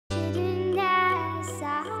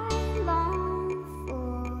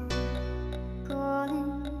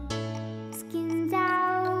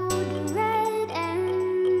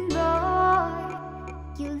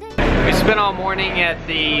Spent all morning at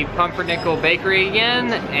the Pumpernickel Bakery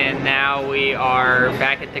again, and now we are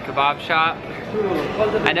back at the kebab shop.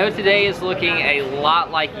 I know today is looking a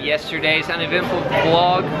lot like yesterday's uneventful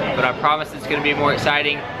vlog, but I promise it's going to be more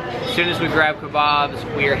exciting. As soon as we grab kebabs,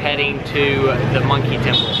 we are heading to the Monkey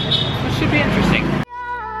Temple, which should be interesting.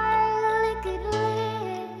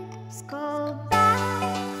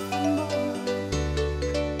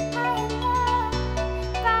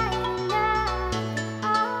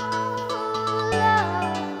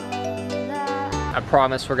 I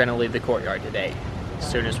promise we're gonna leave the courtyard today, as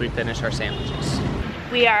soon as we finish our sandwiches.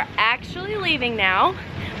 We are actually leaving now.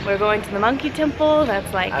 We're going to the Monkey Temple.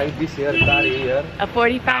 That's like a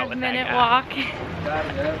 45-minute walk.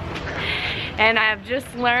 And I've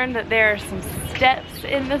just learned that there are some steps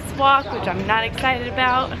in this walk, which I'm not excited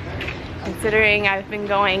about, considering I've been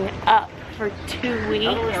going up for 2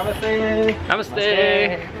 weeks.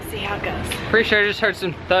 Namaste. We'll see how it goes. Pretty sure I just heard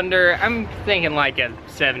some thunder. I'm thinking like a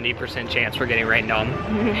 70% chance we're getting rained on.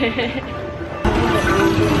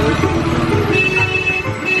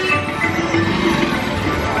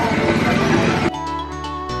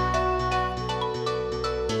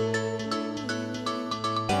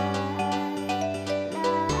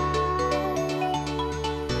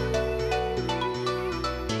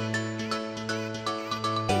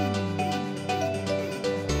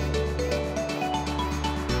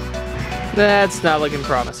 That's not looking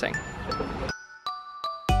promising.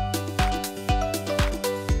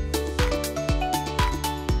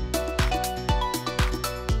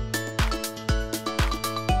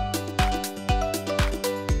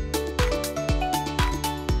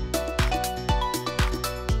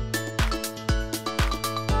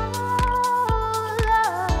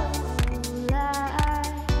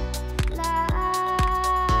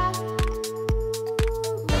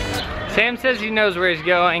 Sam says he knows where he's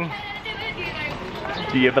going.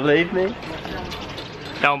 Do you believe me?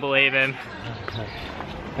 Don't believe him.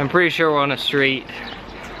 I'm pretty sure we're on a street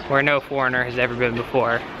where no foreigner has ever been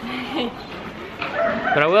before.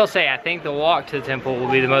 But I will say, I think the walk to the temple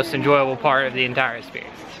will be the most enjoyable part of the entire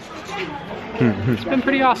experience. It's been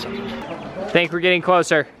pretty awesome. I think we're getting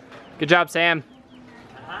closer. Good job, Sam.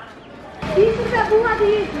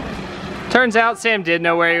 Turns out Sam did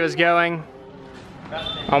know where he was going.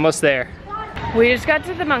 Almost there. We just got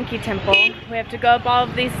to the Monkey Temple. We have to go up all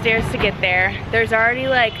of these stairs to get there. There's already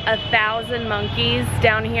like 1,000 monkeys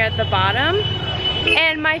down here at the bottom.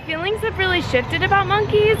 And my feelings have really shifted about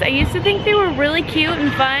monkeys. I used to think they were really cute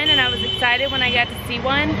and fun, and I was excited when I got to see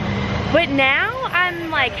one. But now I'm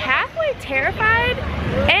like halfway terrified,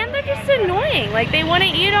 and they're just annoying. Like, they want to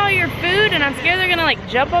eat all your food, and I'm scared they're gonna like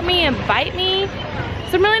jump on me and bite me.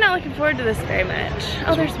 So I'm really not looking forward to this very much.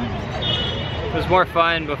 Oh, there's one. It was more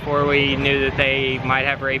fun before we knew that they might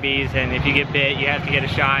have rabies, and if you get bit, you have to get a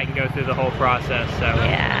shot and go through the whole process, so.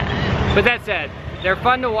 Yeah. But that said, they're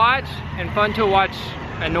fun to watch, and fun to watch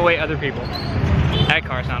annoy other people. That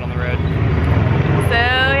car's not on the road. So,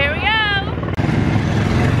 here we go.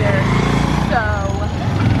 They're so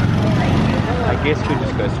I guess we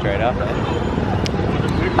just go straight up.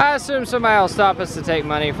 I assume somebody will stop us to take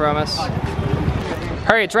money from us.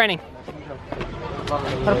 Hurry, it's raining.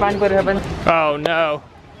 Oh no.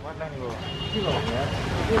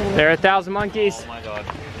 There are 1,000 monkeys. Oh my god,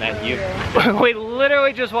 man, you. We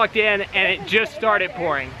literally just walked in and it just started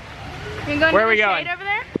pouring. Where are we going? Over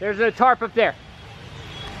there? There's a tarp up there.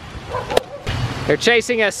 They're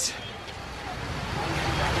chasing us.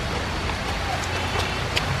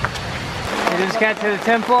 We just got to the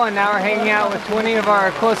temple and now we're hanging out with 20 of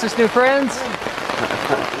our closest new friends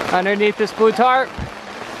underneath this blue tarp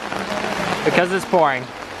because it's pouring.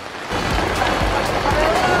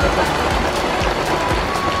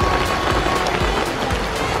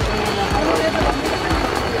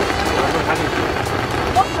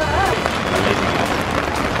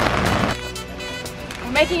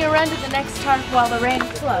 We're making a run to the next tarp while the rain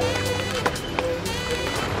flows.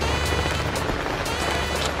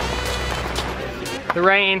 The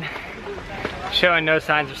rain showing no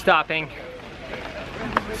signs of stopping.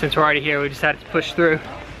 Since we're already here, we decided to push through.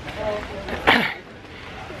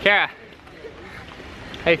 Kara,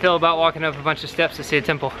 how you feel about walking up a bunch of steps to see a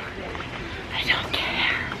temple? I don't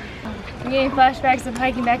care. I'm getting flashbacks of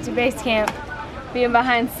hiking back to base camp, being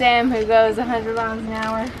behind Sam who goes 100 miles an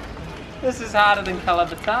hour. This is harder than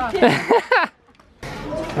Kalabata.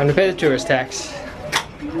 I'm gonna pay the tourist tax.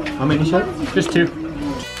 How many shots? Just 2.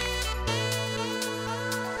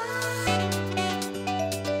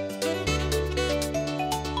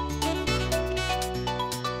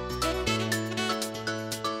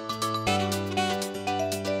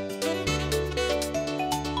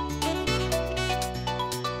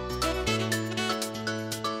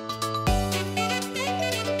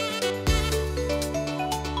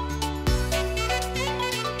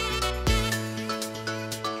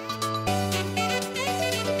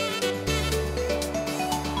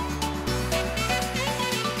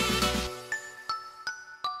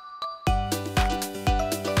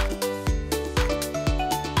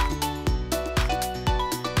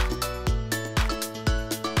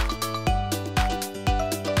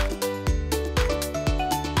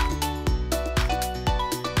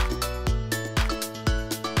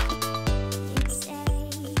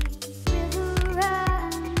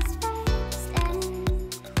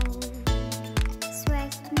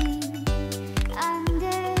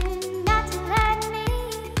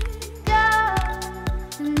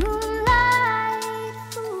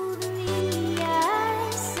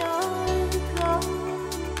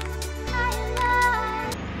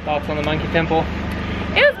 Thoughts on the Monkey Temple?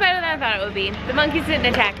 It was better than I thought it would be. The monkeys didn't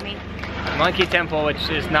attack me. Monkey Temple, which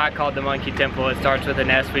is not called the Monkey Temple, it starts with an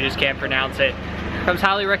S, we just can't pronounce it. Comes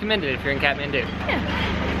highly recommended if you're in Kathmandu.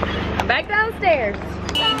 Yeah. I'm back downstairs.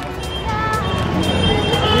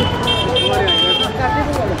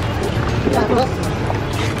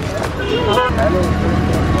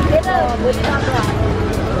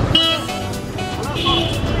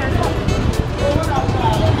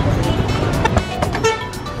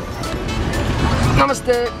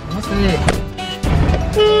 Namaste. Namaste.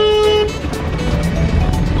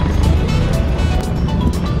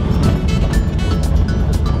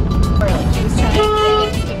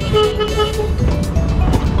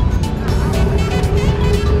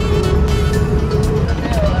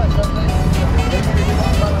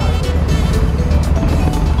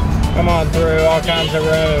 Come on through, all kinds of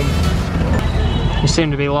room. You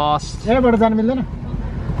seem to be lost.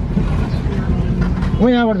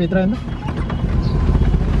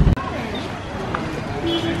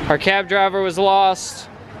 Our cab driver was lost.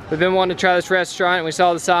 We've been wanting to try this restaurant and we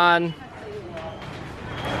saw the sign.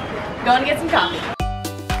 Going to get some coffee.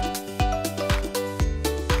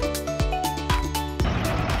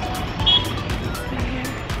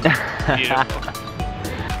 Beautiful.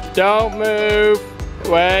 Don't move.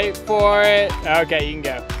 Wait for it. Okay, you can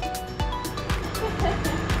go.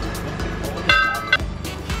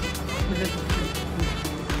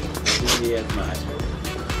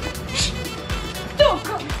 Don't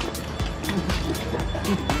go.